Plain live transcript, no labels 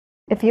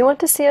If you want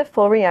to see a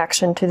full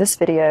reaction to this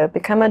video,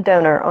 become a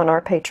donor on our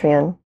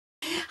Patreon.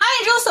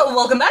 Hi, Angel. So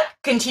welcome back.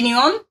 Continue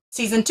on.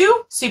 Season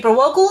 2, Super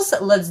Vocals.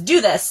 Let's do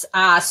this.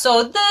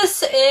 So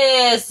this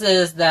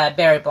is the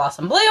Berry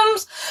Blossom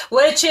Blooms,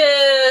 which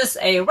is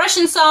a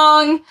Russian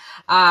song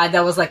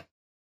that was like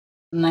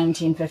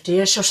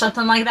 1950-ish or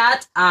something like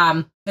that.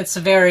 It's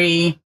a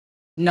very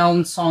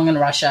known song in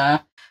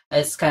Russia.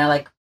 It's kind of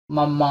like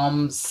my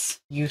mom's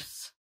youth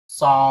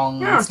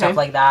song and stuff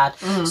like that.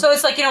 So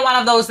it's like, you know, one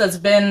of those that's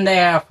been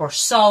there for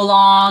so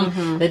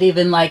long that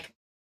even like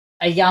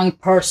a young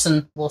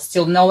person will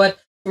still know it.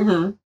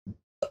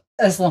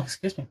 As long,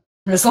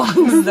 as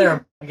long as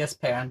their, I guess,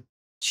 parent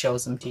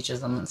shows them,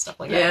 teaches them, and stuff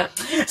like that.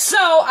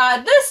 So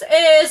this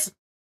is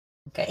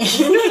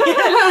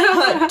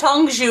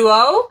Tong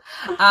Zhuo,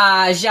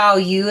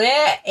 Zhao Yue,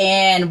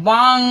 and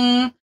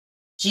Wang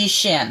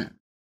Jiaxin.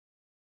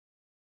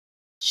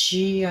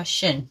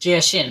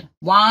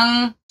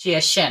 Wang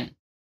Jiaxin.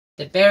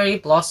 The Berry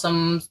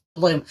Blossoms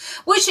Bloom.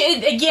 Which,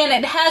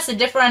 it has a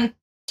different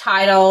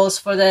titles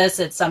for this.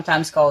 It's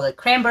sometimes called the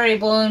Cranberry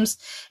Blooms,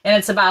 and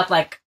it's about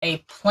like a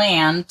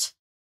plant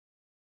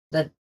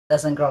that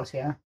doesn't grow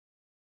here.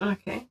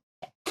 Okay.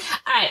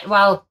 Alright,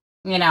 well,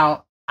 you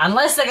know,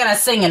 unless they're gonna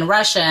sing in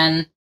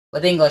Russian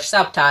with English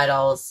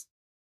subtitles,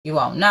 you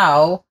won't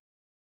know,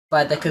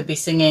 but they could be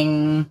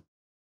singing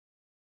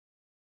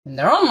in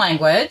their own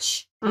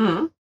language,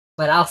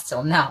 but I'll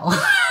still know.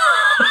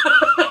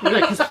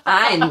 Because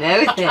I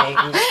know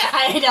things.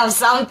 I know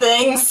some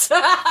things.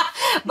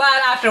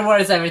 But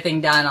afterwards, everything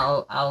done,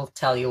 I'll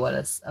tell you what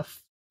it's,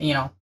 you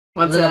know,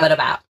 a little bit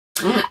about.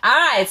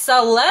 Alright,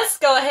 so let's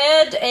go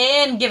ahead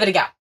and give it a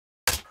go.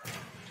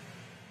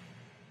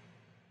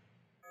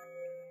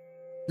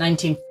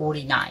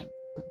 1949.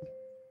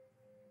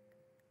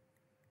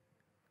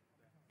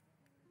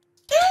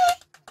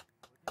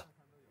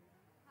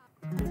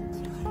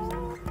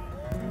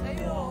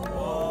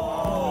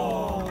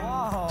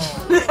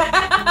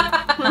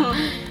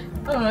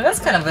 Oh, that's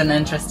kind of an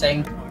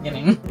interesting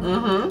beginning.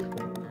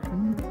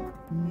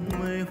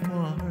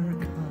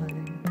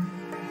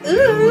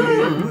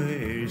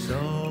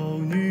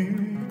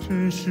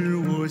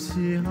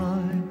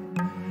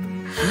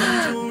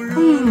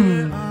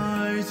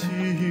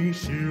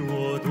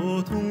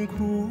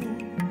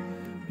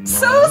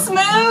 So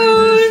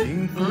smooth!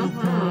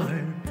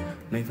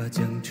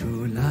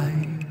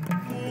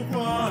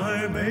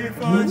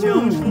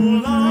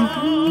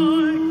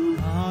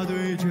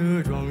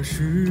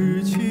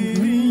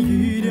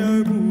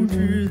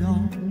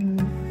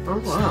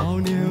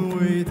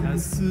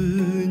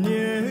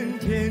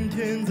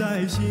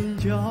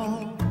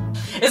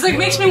 It's like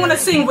makes me want to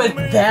sing with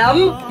them,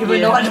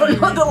 even though I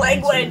don't know the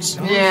language.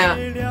 Yeah.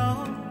 You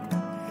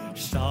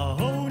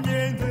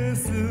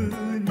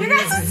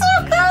guys are so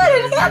good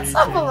and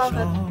handsome, I love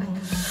it.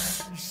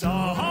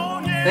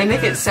 They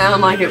make it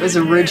sound like it was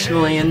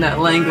originally in that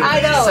language. I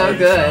know. It's so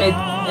good.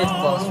 It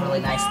flows really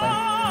nicely.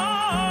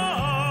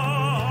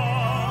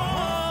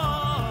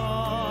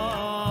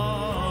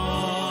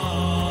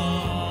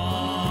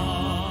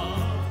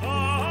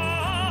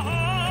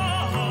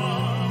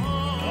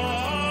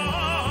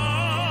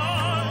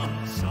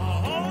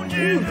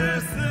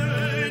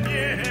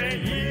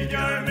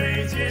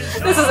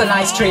 This is a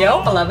nice trio.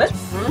 I love it.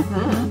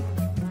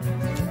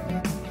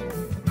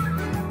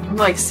 I'm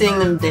like seeing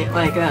them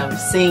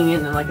singing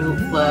in like a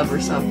club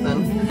or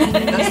something.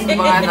 That's the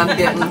vibe I'm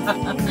getting.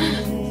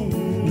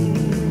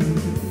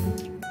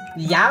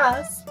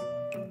 Yes.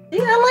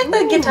 Yeah, I like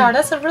that guitar.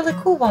 That's a really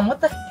cool one. What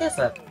the heck is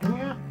it?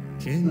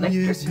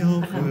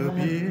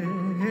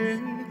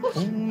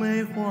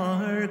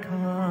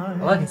 I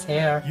love his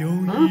hair.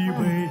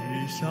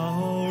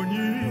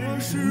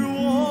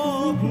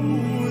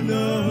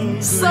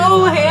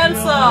 So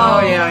handsome.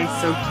 Oh yeah, he's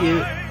so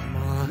cute.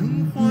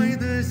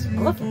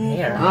 I love the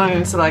hair.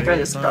 Oh, so like I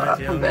just got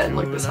up from bed and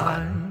looked this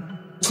hot.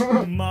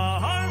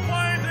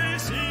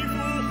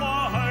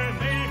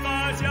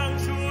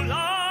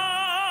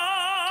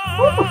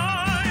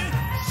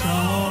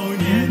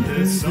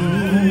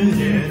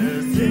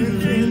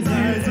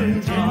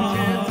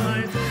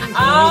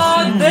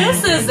 Oh,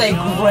 this is a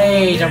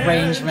great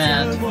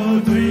arrangement.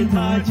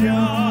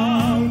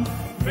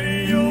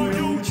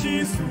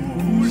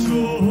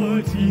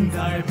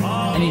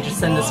 I need to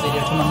send this video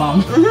to my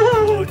mom.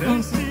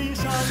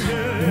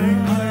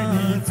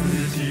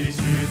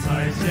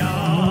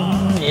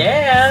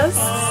 Yes.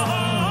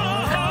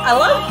 I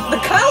love the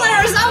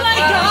colors. Oh my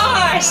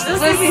gosh,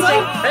 this is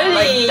so pretty.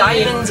 Like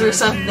diamonds or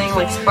something,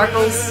 like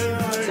sparkles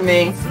to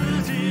me.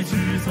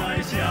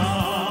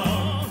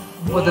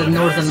 With the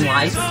northern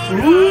lights.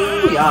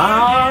 Ooh,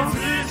 yeah.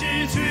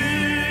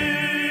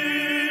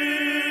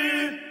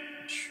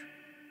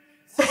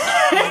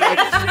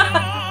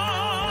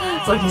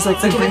 It's like he's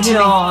like, give it to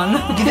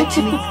me. Give it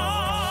to me.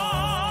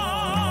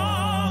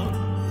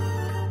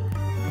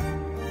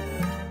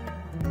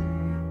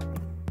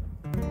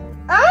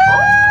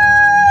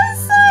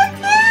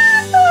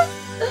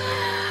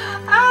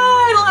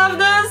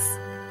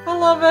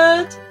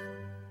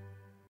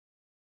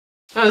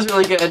 That was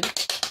really good.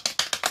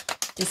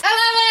 I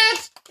love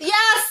it!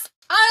 Yes!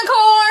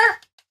 Encore!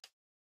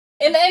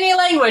 In any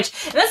language.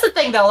 And that's the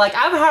thing though, like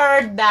I've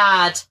heard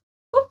that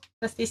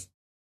that's these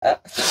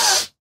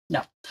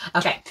no.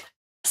 Okay.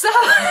 So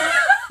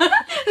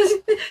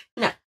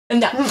no.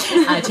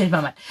 I changed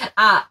my mind.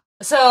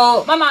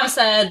 So my mom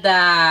said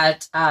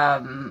that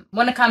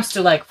when it comes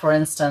to like, for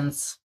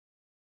instance,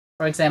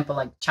 for example,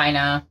 like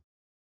China,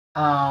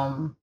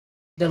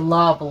 they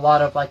love a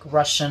lot of like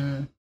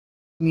Russian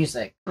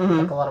music,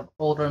 like a lot of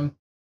older,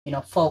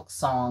 folk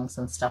songs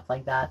and stuff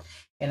like that.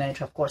 And then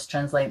of course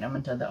translate them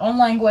into their own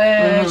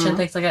language and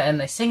things like that, and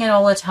they sing it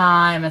all the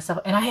time and stuff.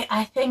 And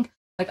I think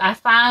like I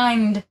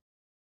find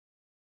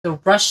the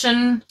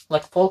Russian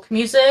like folk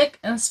music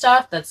and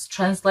stuff that's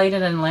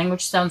translated in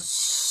language sounds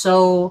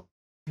so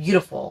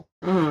beautiful.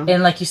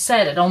 And like you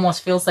said, it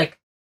almost feels like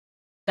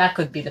that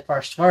could be the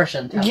first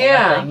version.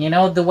 Yeah.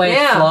 Thing, the way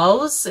it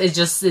flows, it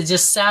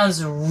just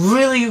sounds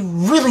really,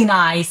 really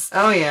nice.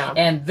 Oh yeah.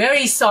 And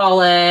very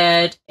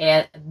solid.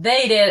 And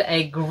they did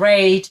a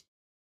great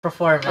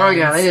performance. Oh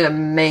yeah, they did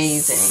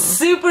amazing.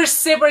 Super,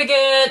 super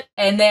good.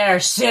 And they're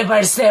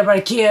super,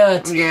 super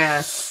cute.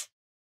 Yes.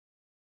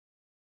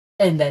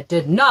 And that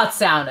did not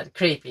sound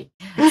creepy.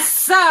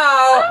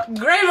 So,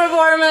 great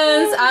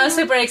performance. I'm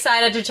super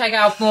excited to check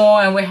out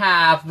more. And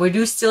we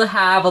do still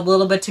have a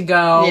little bit to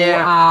go.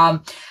 Yeah.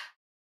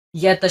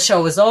 Yet the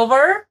show is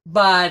over,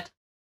 but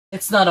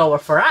it's not over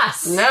for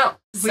us. No.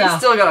 We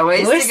still got a ways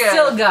to go. We're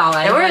still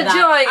going. And we're enjoying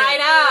it. I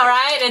know,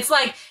 right? It's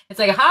like,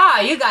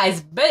 you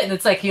guys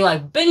it's like you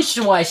like binge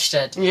watched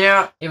it.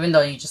 Yeah. Even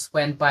though you just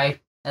went by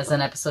as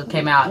an episode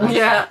came out.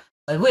 Yeah.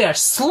 But we are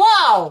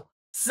slow.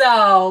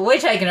 So, we're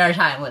taking our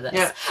time with this.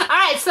 Yeah.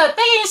 Alright, so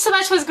thank you so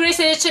much for this great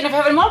suggestion. If you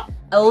have any more,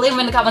 leave them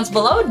in the comments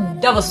below.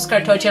 Double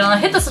subscribe to our channel and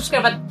hit the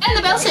subscribe button and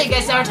the bell so you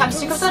guys know every time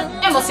something comes out.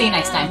 And we'll see you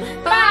next time.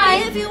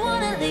 Bye! If you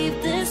wanna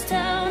leave this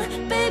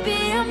town,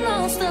 baby, I'm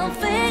lost, I'm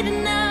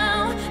fading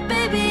now.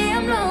 Baby,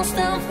 I'm lost,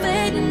 I'm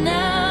fading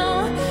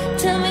now.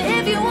 Tell me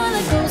if you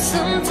wanna go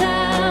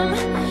sometime.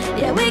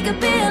 Yeah, we could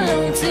be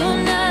alone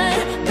tonight.